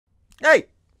Hey,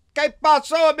 ¿qué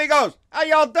pasó, amigos? How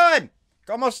y'all doing?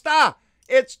 ¿Cómo está?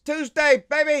 It's Tuesday,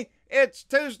 baby. It's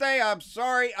Tuesday. I'm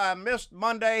sorry I missed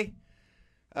Monday.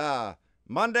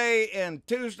 Monday and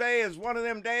Tuesday is one of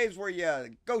them days where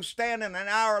you go stand in an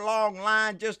hour-long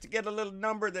line just to get a little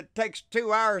number that takes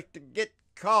 2 hours to get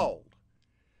called.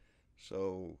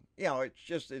 So,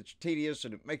 it's tedious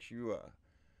and it makes you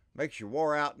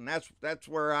wore out, and that's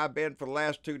where I've been for the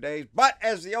last 2 days. But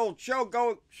as the old show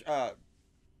goes, the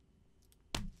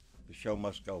show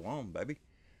must go on, baby.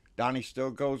 Donnie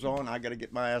still goes on. I got to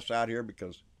get my ass out here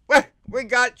because, well, we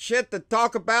got shit to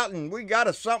talk about, and we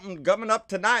got something coming up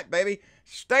tonight, baby.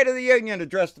 State of the Union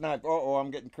address tonight. Uh-oh, I'm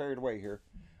getting carried away here.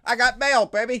 I got mail,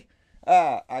 baby.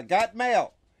 I got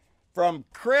mail from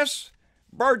Chris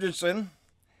Burgesson.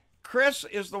 Chris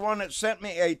is the one that sent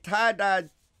me a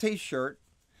tie-dye t-shirt,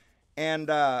 and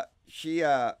she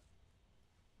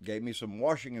gave me some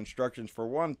washing instructions for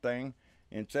one thing,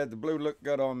 and said the blue looked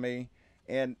good on me.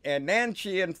 And then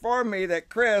she informed me that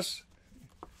Chris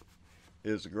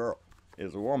is a girl,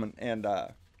 is a woman. And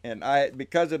I,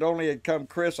 because it only had come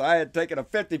Chris, I had taken a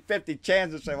 50-50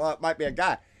 chance and said, well, it might be a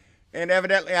guy. And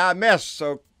evidently I missed.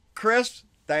 So Chris,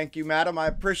 thank you, madam. I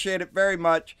appreciate it very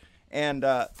much. And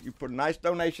you put a nice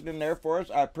donation in there for us.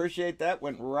 I appreciate that.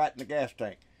 Went right in the gas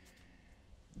tank.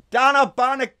 Donna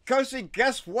Bonacosi,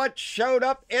 guess what showed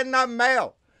up in the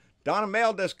mail? Donna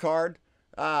mailed this card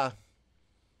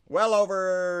well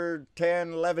over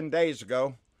 10, 11 days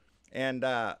ago, and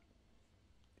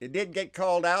it did get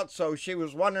called out, so she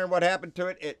was wondering what happened to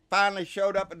it. It finally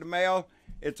showed up in the mail.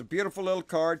 It's a beautiful little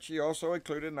card. She also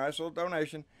included a nice little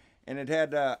donation, and it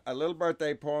had a little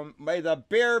birthday poem, May the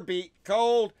beer be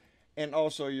cold, and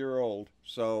also you're old.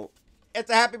 So it's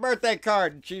a happy birthday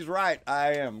card, and she's right.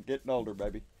 I am getting older,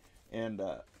 baby. And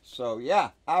so,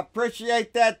 yeah, I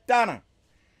appreciate that, Donna.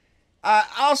 I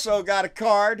also got a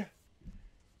card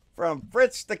from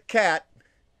Fritz the cat,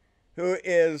 who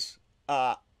is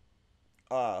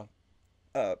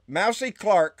Mousy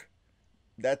Clark.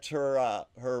 That's her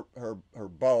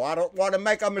beau. I don't want to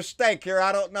make a mistake here.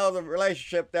 I don't know the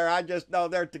relationship there. I just know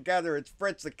they're together. It's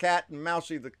Fritz the cat and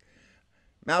Mousy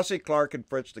Clark and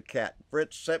Fritz the cat.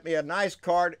 Fritz sent me a nice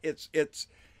card. It's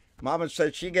Mama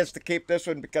said she gets to keep this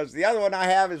one because the other one I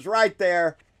have is right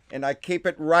there, and I keep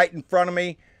it right in front of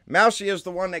me. Mousy is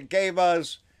the one that gave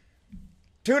us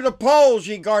 "To the polls,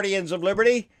 ye guardians of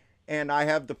liberty," and I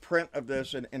have the print of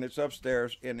this, and it's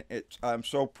upstairs, and I'm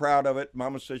so proud of it.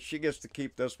 Mama says she gets to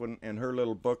keep this one in her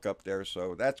little book up there,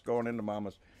 so that's going into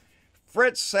Mama's.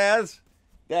 Fritz says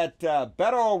that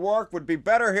Beto O'Rourke would be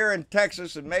better here in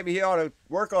Texas, and maybe he ought to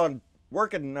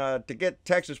working to get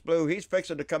Texas blue. He's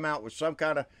fixing to come out with some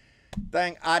kind of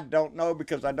thing. I don't know,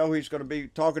 because I know he's going to be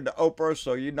talking to Oprah,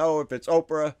 so if it's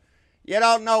Oprah, you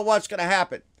don't know what's going to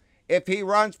happen. If he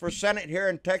runs for Senate here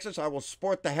in Texas, I will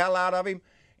support the hell out of him.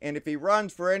 And if he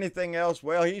runs for anything else,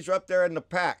 well, he's up there in the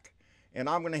pack. And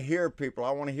I'm going to hear people.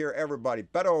 I want to hear everybody.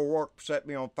 Beto O'Rourke set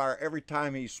me on fire every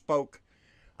time he spoke.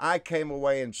 I came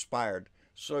away inspired.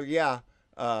 So, yeah,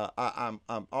 I'm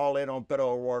all in on Beto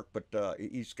O'Rourke, but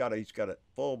he's got a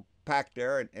full pack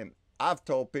there. And I've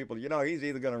told people, he's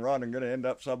either going to run or going to end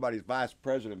up somebody's vice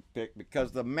president pick,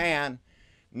 because the man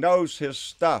knows his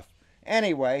stuff.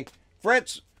 Anyway,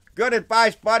 Fritz, good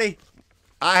advice, buddy.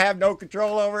 I have no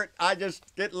control over it. I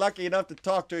just get lucky enough to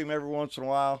talk to him every once in a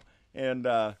while. And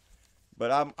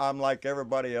but I'm like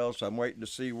everybody else. I'm waiting to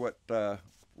see what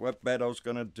Beto's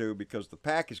gonna do, because the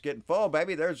pack is getting full,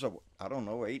 baby. There's I don't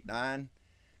know, 8, 9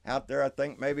 out there. I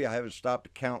think maybe I haven't stopped to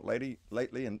count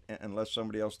lately, unless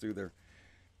somebody else threw their.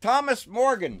 Thomas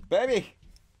Morgan, baby.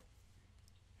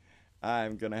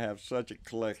 I'm going to have such a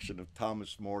collection of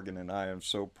Thomas Morgan, and I am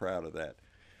so proud of that.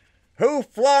 Who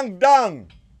Flung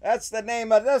Dung? That's the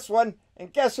name of this one.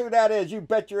 And guess who that is? You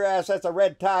bet your ass that's a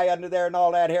red tie under there and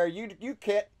all that hair. You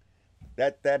kid.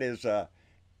 That is,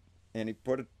 and he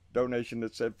put a donation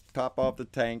that said, top off the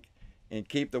tank and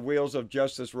keep the wheels of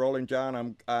justice rolling,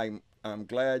 John. I'm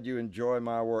glad you enjoy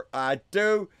my work. I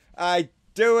do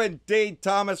indeed,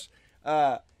 Thomas.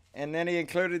 And then he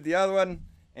included the other one,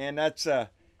 and that's,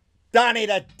 Donnie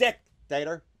the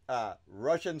Dictator,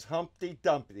 Russians Humpty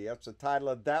Dumpty. That's the title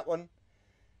of that one.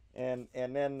 And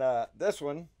then this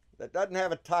one that doesn't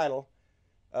have a title.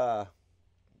 I'm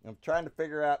trying to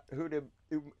figure out who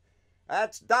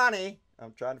that's Donnie.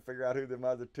 I'm trying to figure out who them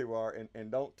other two are.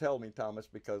 And don't tell me, Thomas,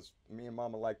 because me and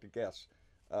Mama like to guess.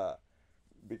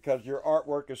 Because your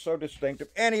artwork is so distinctive.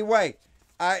 Anyway,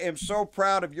 I am so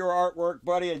proud of your artwork,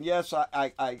 buddy. And yes,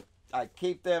 I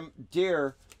keep them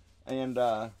dear. And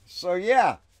so,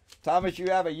 yeah, Thomas, you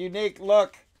have a unique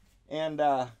look, and,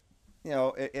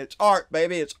 it's art,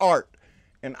 baby. It's art.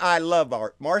 And I love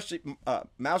art.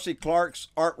 Mousy Clark's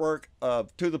artwork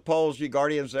of To the Poles, Ye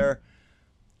Guardians there,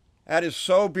 that is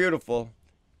so beautiful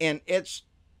in its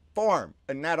form,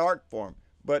 in that art form.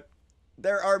 But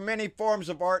there are many forms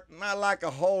of art, and I like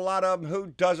a whole lot of them. Who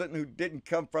doesn't, who didn't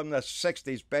come from the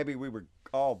 60s, baby? We were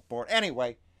all born.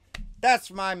 Anyway,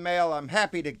 that's my mail. I'm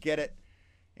happy to get it,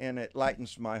 and it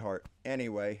lightens my heart.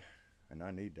 Anyway, and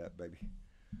I need that, baby.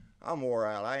 I'm wore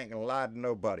out. I ain't gonna lie to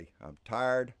nobody. I'm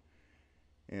tired,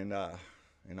 and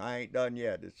I ain't done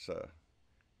yet. It's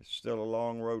still a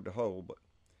long road to hoe, but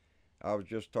I was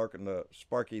just talking to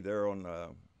Sparky there on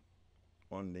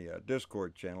the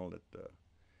Discord channel that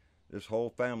this whole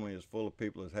family is full of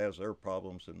people that has their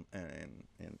problems,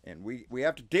 and we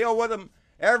have to deal with them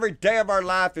every day of our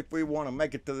life if we want to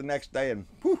make it to the next day. And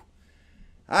whew,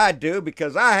 I do,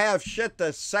 because I have shit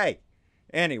to say.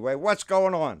 Anyway, what's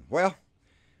going on? Well,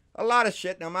 a lot of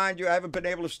shit. Now, mind you, I haven't been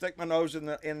able to stick my nose in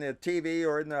the TV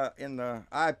or in the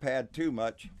iPad too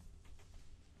much.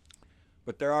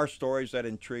 But there are stories that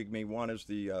intrigue me. One is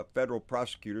the federal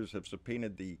prosecutors have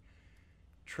subpoenaed the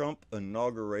Trump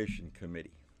Inauguration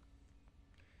Committee.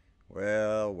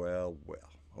 Well.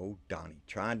 Oh, Donnie,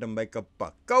 trying to make a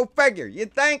buck. Go figure, you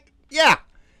think? Yeah.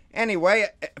 Anyway,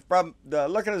 from the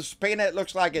look of the subpoena, it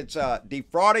looks like it's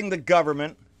defrauding the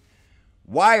government,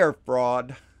 wire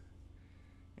fraud,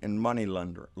 and money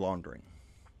laundering.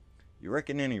 You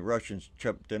reckon any Russians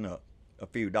chipped in a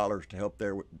few dollars to help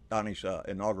there with Donnie's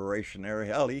inauguration there?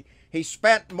 Hell, he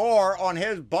spent more on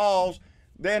his balls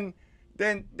than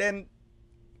Obama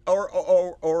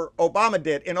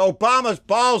did. And Obama's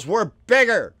balls were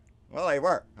bigger. Well, they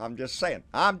were. I'm just saying.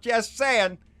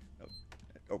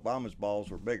 Obama's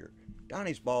balls were bigger.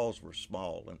 Donnie's balls were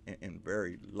small and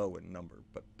very low in number.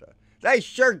 But they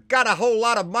sure got a whole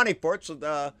lot of money for it. So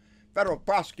the federal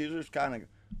prosecutors kind of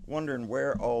wondering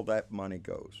where all that money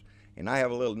goes. And I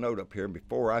have a little note up here. And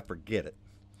before I forget it,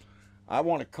 I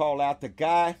want to call out the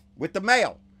guy with the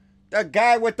mail. The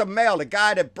guy with the mail. The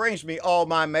guy that brings me all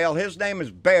my mail. His name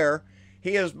is Bear.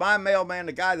 He is my mailman,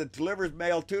 the guy that delivers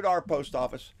mail to our post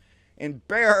office. And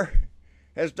Bear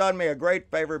has done me a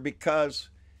great favor, because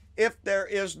if there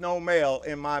is no mail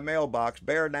in my mailbox,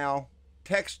 Bear now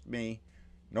texts me,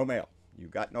 no mail. You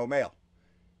got no mail.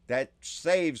 That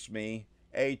saves me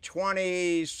a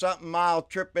 20-something mile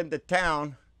trip into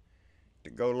town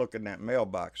to go look in that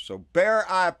mailbox. So Bear,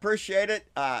 I appreciate it.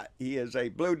 He is a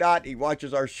Blue Dot. He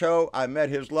watches our show. I met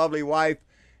his lovely wife,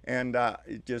 and I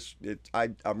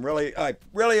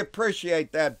really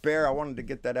appreciate that, Bear. I wanted to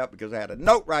get that out because I had a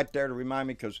note right there to remind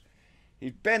me, because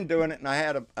he's been doing it, and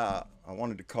I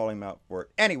wanted to call him out for it.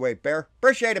 Anyway, Bear,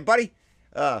 appreciate it, buddy.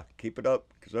 Keep it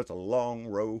up, because that's a long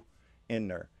row in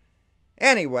there.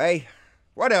 Anyway,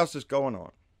 what else is going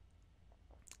on?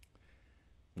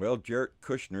 Well, Jared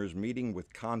Kushner is meeting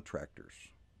with contractors.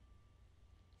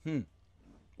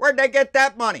 Where'd they get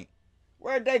that money?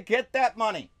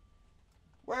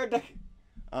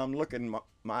 I'm looking.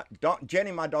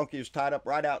 Jenny, my donkey, is tied up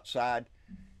right outside.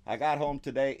 I got home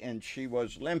today and she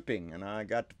was limping, and I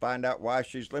got to find out why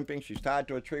she's limping. She's tied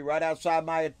to a tree right outside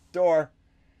my door.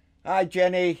 Hi,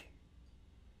 Jenny.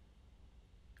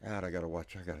 God, I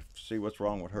gotta see what's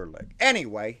wrong with her leg.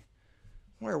 Anyway,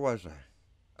 where was I?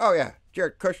 Oh yeah,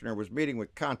 Jared Kushner was meeting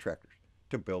with contractors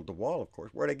to build the wall, of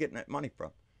course. Where are they getting that money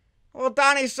from? Well,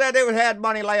 Donnie said they had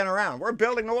money laying around. We're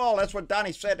building the wall. That's what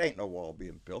Donnie said. Ain't no wall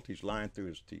being built. He's lying through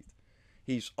his teeth.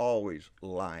 He's always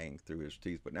lying through his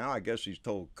teeth. But now I guess he's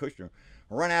told Kushner,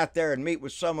 run out there and meet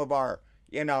with some of our,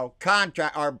 our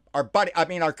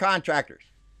contractors.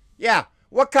 Yeah,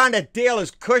 what kind of deal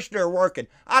is Kushner working?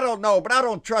 I don't know, but I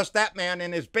don't trust that man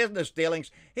in his business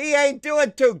dealings. He ain't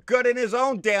doing too good in his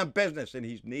own damn business, and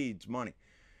he needs money.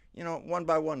 One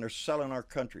by one, they're selling our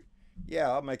country.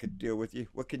 Yeah, I'll make a deal with you.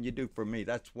 What can you do for me?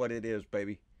 That's what it is,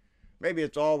 baby. Maybe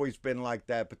it's always been like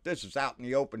that, but this is out in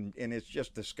the open, and it's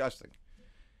just disgusting.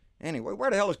 Anyway, where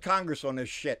the hell is Congress on this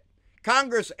shit?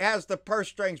 Congress has the purse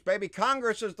strings, baby.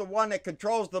 Congress is the one that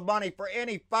controls the money for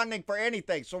any funding for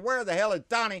anything. So where the hell is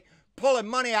Donnie pulling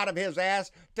money out of his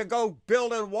ass to go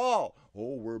build a wall?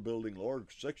 Oh, we're building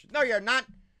large sections. No, you're not.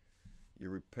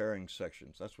 You're repairing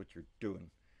sections. That's what you're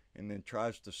doing. And then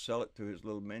tries to sell it to his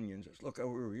little minions. Says, look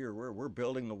over here, we're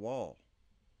building the wall.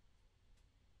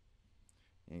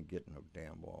 You ain't getting no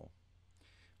damn wall.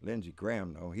 Lindsey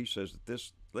Graham, though, he says that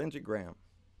this Lindsey Graham,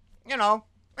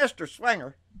 Mr.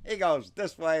 Swinger, he goes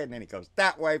this way and then he goes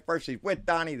that way. First he's with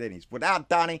Donnie, then he's without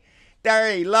Donnie.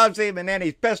 There he loves him and then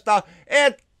he's pissed off.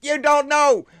 You don't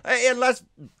know unless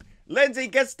Lindsey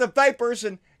gets the vapors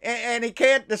and he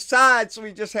can't decide, so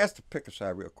he just has to pick a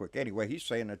side real quick. Anyway, he's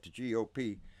saying that the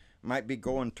GOP might be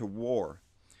going to war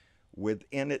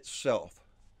within itself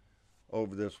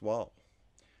over this wall.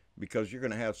 Because you're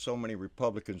going to have so many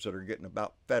Republicans that are getting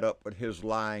about fed up with his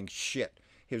lying shit,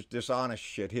 his dishonest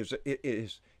shit,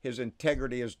 his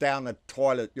integrity is down the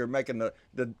toilet. You're making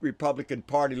the Republican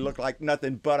Party look like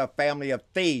nothing but a family of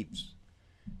thieves.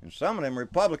 And some of them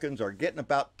Republicans are getting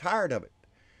about tired of it.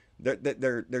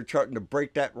 They're trying to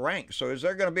break that rank. So is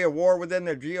there going to be a war within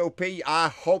the GOP? I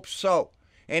hope so.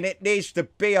 And it needs to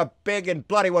be a big and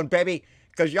bloody one, baby,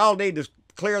 because y'all need to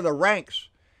clear the ranks.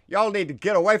 Y'all need to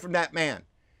get away from that man.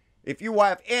 If you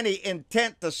have any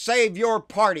intent to save your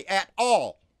party at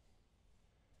all,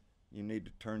 you need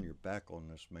to turn your back on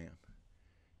this man.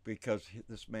 Because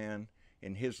this man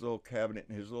and his little cabinet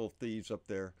and his little thieves up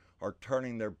there are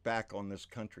turning their back on this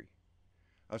country.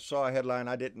 I saw a headline,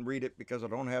 I didn't read it because I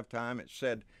don't have time. It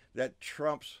said that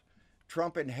Trump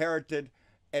inherited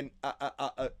an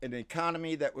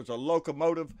economy that was a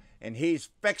locomotive, and he's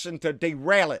fixing to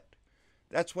derail it.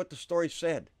 That's what the story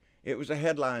said. It was a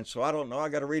headline, so I don't know. I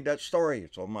got to read that story.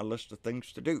 It's on my list of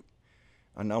things to do.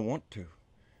 And I want to,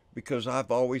 because I've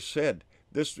always said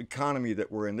this economy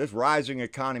that we're in, this rising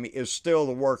economy, is still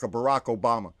the work of Barack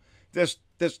Obama. This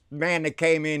man that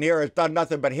came in here has done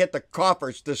nothing but hit the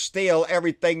coffers to steal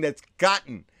everything that's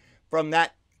gotten from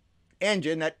that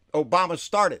engine that Obama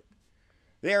started.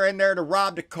 They're in there to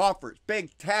rob the coffers.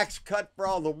 Big tax cut for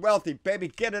all the wealthy, baby.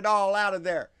 Get it all out of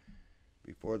there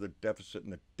before the deficit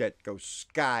and the debt go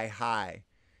sky high.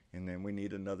 And then we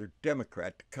need another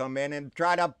Democrat to come in and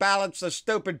try to balance the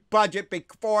stupid budget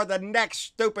before the next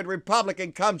stupid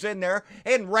Republican comes in there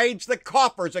and raids the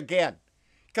coffers again.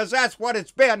 Because that's what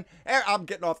it's been. I'm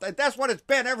getting off that. That's what it's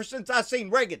been ever since I seen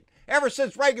Reagan. Ever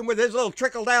since Reagan with his little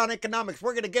trickle-down economics,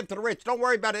 we're going to give to the rich. Don't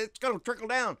worry about it. It's going to trickle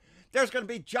down. There's going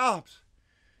to be jobs.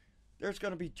 There's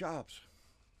going to be jobs.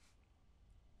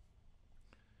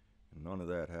 And none of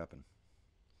that happened.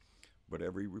 But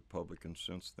every Republican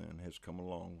since then has come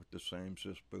along with the same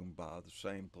boom bah, the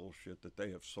same bullshit that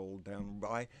they have sold down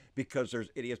by, because there's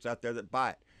idiots out there that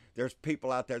buy it. There's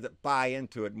people out there that buy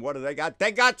into it. And what do they got?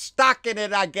 They got stock in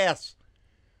it, I guess.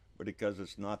 But because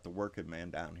it's not the working man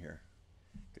down here.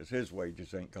 Because his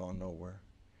wages ain't gone nowhere.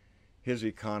 His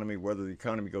economy, whether the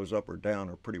economy goes up or down,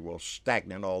 are pretty well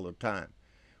stagnant all the time.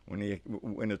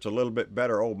 When it's a little bit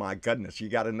better, oh my goodness, you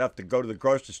got enough to go to the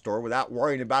grocery store without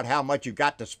worrying about how much you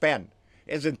got to spend.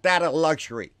 Isn't that a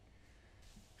luxury?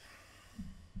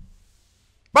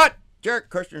 But Jared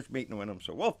Kushner's meeting with him,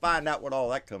 so we'll find out what all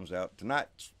that comes out.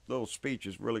 Tonight's little speech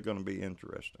is really going to be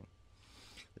interesting.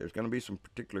 There's going to be some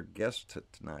particular guests to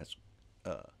tonight's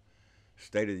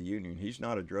State of the Union. He's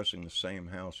not addressing the same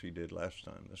house he did last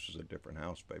time. This is a different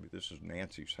house, baby. This is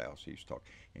Nancy's house he's talking.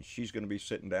 And she's going to be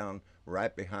sitting down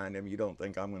right behind him. You don't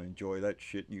think I'm going to enjoy that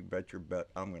shit? You bet your bet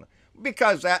I'm going to.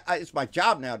 Because it's my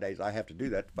job nowadays. I have to do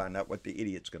that to find out what the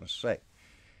idiot's going to say.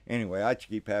 Anyway, I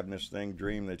keep having this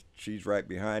dream that she's right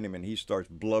behind him and he starts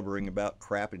blubbering about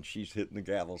crap and she's hitting the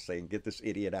gavel saying, get this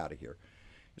idiot out of here.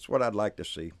 It's what I'd like to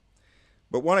see.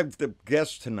 But one of the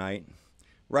guests tonight,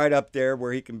 right up there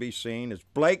where he can be seen, is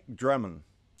Blake Drummond.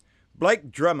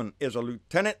 Blake Drummond is a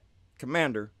lieutenant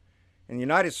commander in the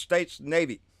United States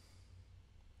Navy.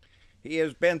 He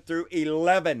has been through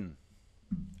 11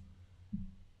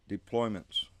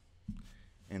 deployments.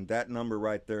 And that number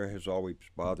right there has always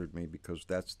bothered me, because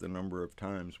that's the number of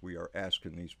times we are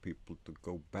asking these people to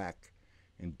go back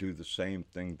and do the same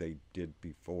thing they did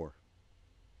before.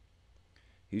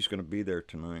 He's going to be there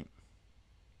tonight.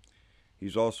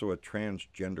 He's also a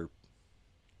transgender.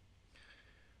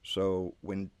 So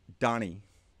when Donnie,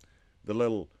 the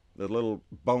little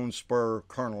bone spur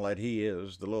colonel that he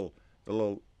is, the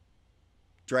little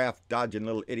draft dodging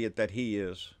little idiot that he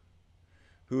is,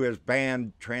 who has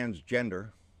banned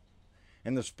transgender,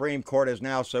 and the Supreme Court has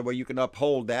now said, well, you can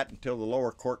uphold that until the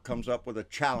lower court comes up with a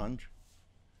challenge,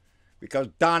 because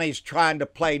Donnie's trying to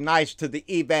play nice to the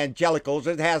evangelicals.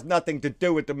 It has nothing to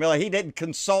do with the military. He didn't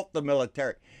consult the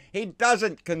military. He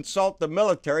doesn't consult the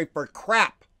military for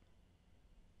crap.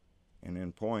 And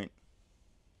in point,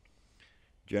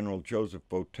 General Joseph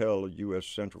Votel of U.S.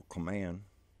 Central Command,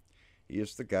 he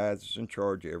is the guy that's in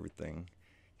charge of everything,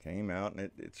 came out,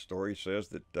 and its story says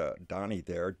that Donnie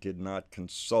there did not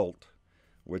consult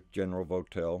with General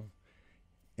Votel.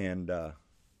 And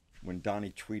when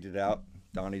Donnie tweeted out,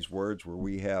 Donnie's words were,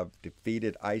 "We have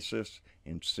defeated ISIS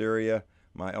in Syria.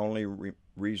 My only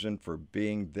reason for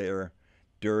being there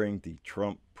during the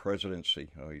Trump presidency."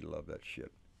 Oh, he loved that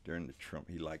shit. During the Trump,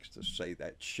 he likes to say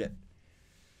that shit.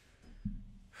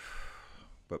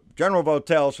 But General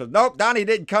Votel says, nope, Donnie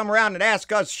didn't come around and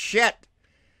ask us shit.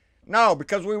 No,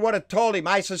 because we would have told him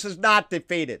ISIS is not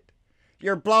defeated.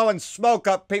 You're blowing smoke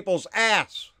up people's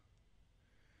ass.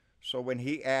 So when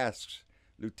he asks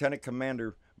Lieutenant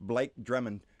Commander Blake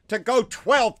Drummond to go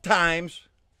 12 times,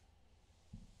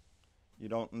 you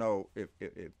don't know if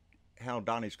how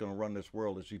Donnie's going to run this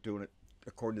world. Is he doing it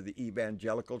according to the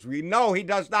evangelicals? We know he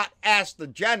does not ask the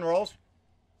generals.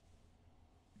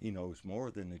 He knows more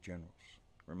than the generals.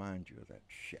 Remind you of that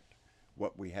shit.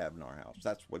 What we have in our house.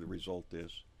 That's what the result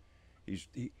is.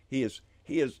 He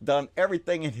has done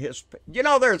everything in his... You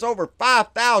know, there's over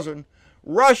 5,000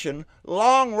 Russian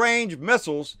long-range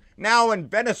missiles now in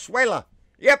Venezuela.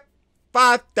 Yep,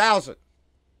 5,000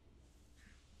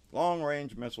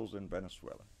 long-range missiles in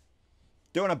Venezuela.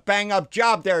 Doing a bang-up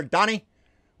job there, Donnie.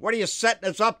 What are you setting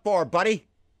us up for, buddy?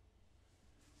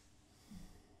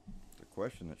 It's a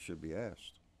question that should be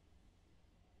asked.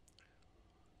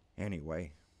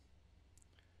 Anyway,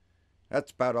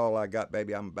 that's about all I got,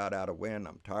 baby. I'm about out of wind.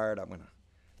 I'm tired. I'm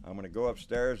gonna go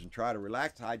upstairs and try to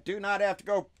relax. I do not have to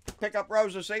go pick up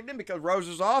Rose this evening because Rose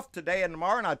is off today and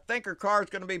tomorrow, and I think her car is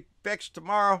going to be fixed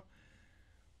tomorrow.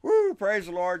 Woo! Praise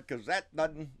the Lord, because that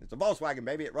doesn't... It's a Volkswagen,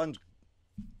 baby. It runs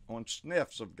on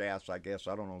sniffs of gas, I guess.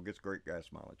 I don't know. It gets great gas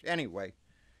mileage. Anyway,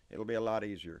 it'll be a lot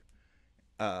easier.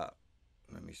 Let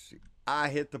me see. I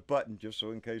hit the button, just so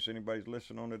in case anybody's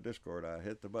listening on the Discord, I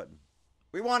hit the button.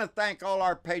 We want to thank all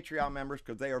our Patreon members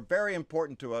because they are very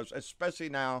important to us, especially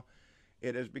now.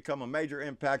 It has become a major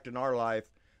impact in our life.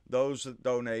 Those that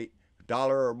donate $1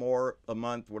 or more a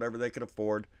month, whatever they can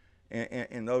afford,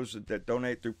 and those that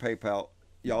donate through PayPal,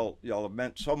 y'all have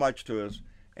meant so much to us,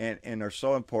 and are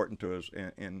so important to us.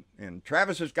 And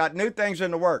Travis has got new things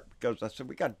in the work because I said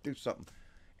we got to do something,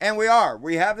 and we are.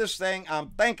 We have this thing.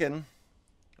 I'm thinking.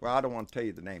 Well, I don't want to tell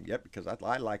you the name yet because I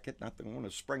like it. I want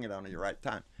to spring it on at the right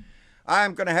time.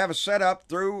 I'm going to have a setup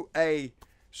through a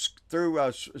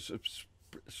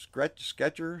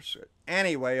Sketchers.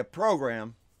 Anyway, a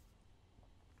program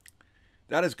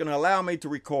that is going to allow me to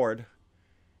record,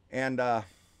 and I'll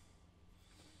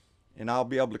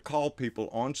be able to call people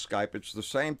on Skype. It's the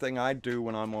same thing I do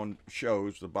when I'm on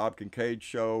shows, the Bob Kincaid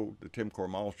show, the Tim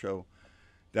Cormall show.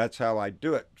 That's how I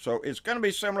do it. So it's going to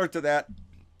be similar to that.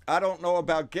 I don't know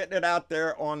about getting it out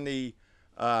there on the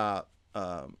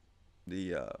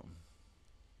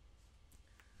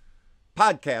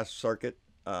podcast circuit.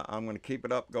 I'm going to keep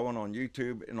it up going on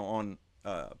YouTube and on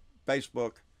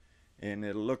Facebook, and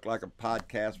it'll look like a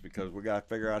podcast because we got to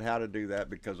figure out how to do that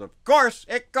because, of course,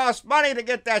 it costs money to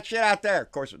get that shit out there.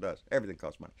 Of course it does. Everything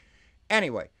costs money.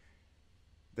 Anyway,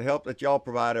 the help that y'all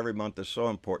provide every month is so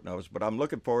important to us, but I'm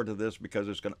looking forward to this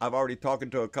because I've already talking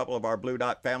to a couple of our Blue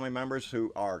Dot family members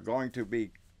who are going to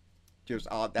be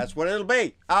that's what it'll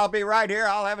be. I'll be right here.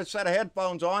 I'll have a set of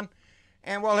headphones on,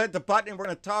 and we'll hit the button, and we're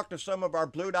going to talk to some of our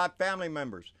Blue Dot family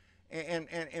members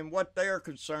and what their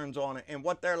concerns on it and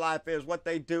what their life is, what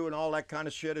they do, and all that kind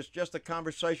of shit. It's just a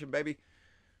conversation, baby.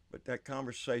 But that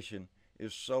conversation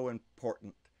is so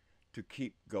important to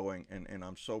keep going, and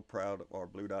I'm so proud of our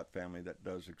Blue Dot family that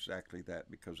does exactly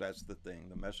that, because that's the thing.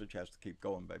 The message has to keep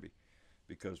going, baby,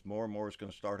 because more and more is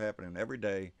going to start happening every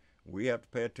day. We have to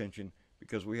pay attention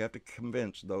because we have to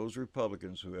convince those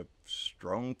Republicans who have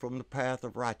strung from the path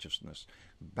of righteousness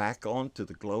back onto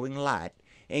the glowing light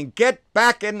and get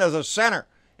back into the center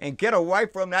and get away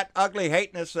from that ugly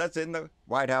hateness that's in the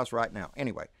White House right now.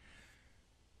 Anyway,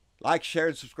 like, share,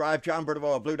 and subscribe. John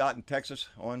Bertavoe of Blue Dot in Texas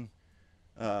on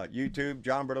YouTube.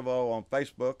 John Bertavoe on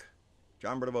Facebook.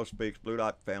 John Bertavoe Speaks, Blue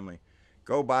Dot Family.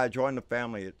 Go by, join the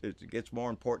family. It gets more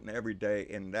important every day,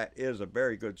 and that is a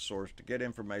very good source to get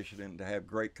information and to have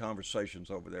great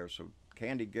conversations over there. So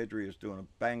Candy Guidry is doing a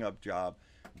bang-up job.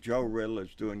 Joe Riddle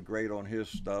is doing great on his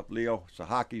stuff. Leo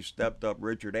Sahaki stepped up.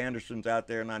 Richard Anderson's out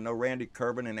there, and I know Randy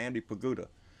Kerben and Andy Paguda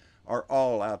are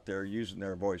all out there using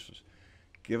their voices.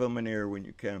 Give them an ear when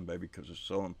you can, baby, because it's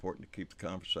so important to keep the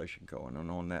conversation going. And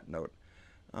on that note,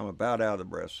 I'm about out of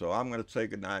breath, so I'm going to say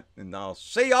goodnight, and I'll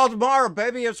see y'all tomorrow,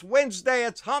 baby. It's Wednesday.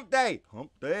 It's hump day. Hump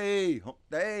day. Hump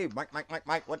day.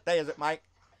 Mike. What day is it, Mike?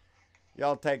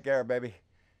 Y'all take care, baby,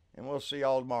 and we'll see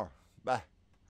y'all tomorrow. Bye.